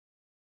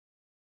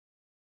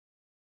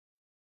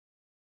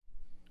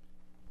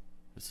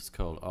This is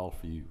called All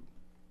For You.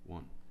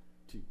 1,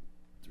 2,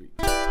 3.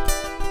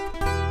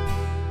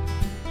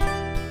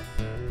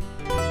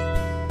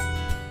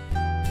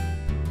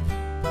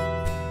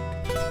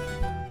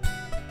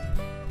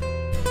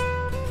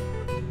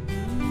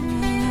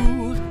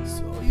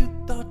 So you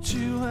thought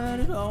you had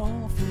it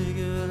all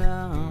figured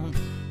out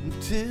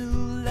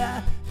until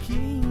I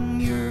came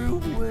your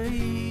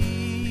way.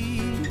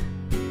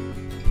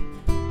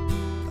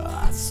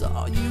 I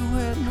saw you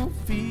had no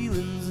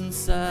feelings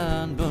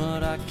inside,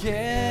 but I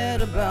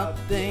cared about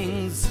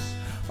things,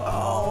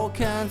 all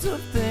kinds of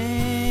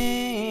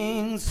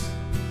things.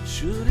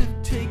 Should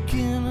have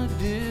taken a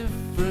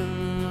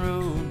different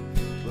road,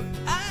 but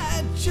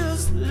I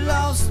just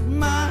lost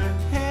my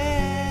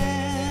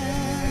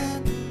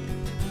head.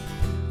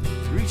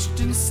 Reached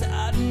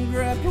inside and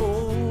grabbed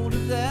hold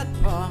of that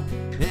part,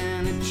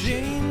 and it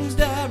changed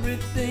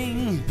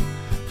everything,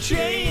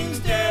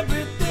 changed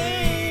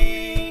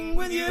everything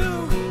with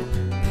you.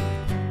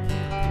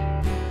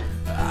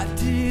 I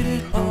did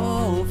it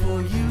all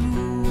for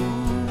you.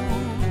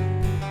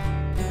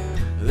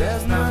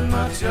 There's not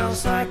much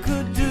else I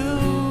could do.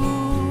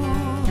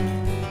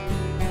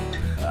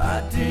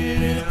 I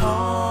did it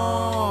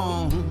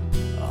all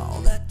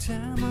that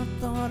time I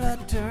thought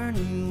I'd turn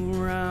you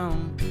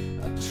around.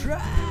 I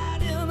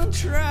tried and I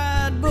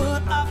tried,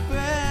 but I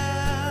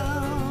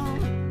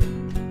failed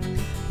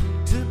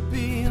to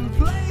be in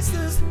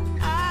places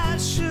I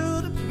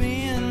should have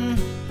been.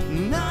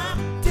 Not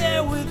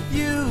there with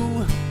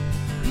you,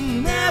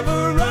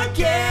 never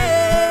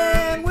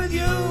again with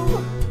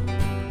you.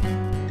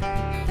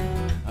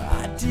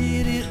 I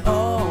did it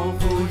all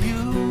for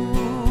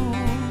you.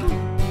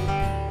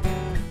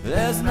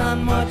 There's not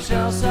much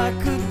else I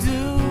could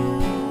do.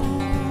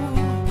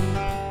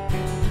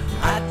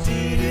 I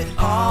did it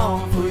all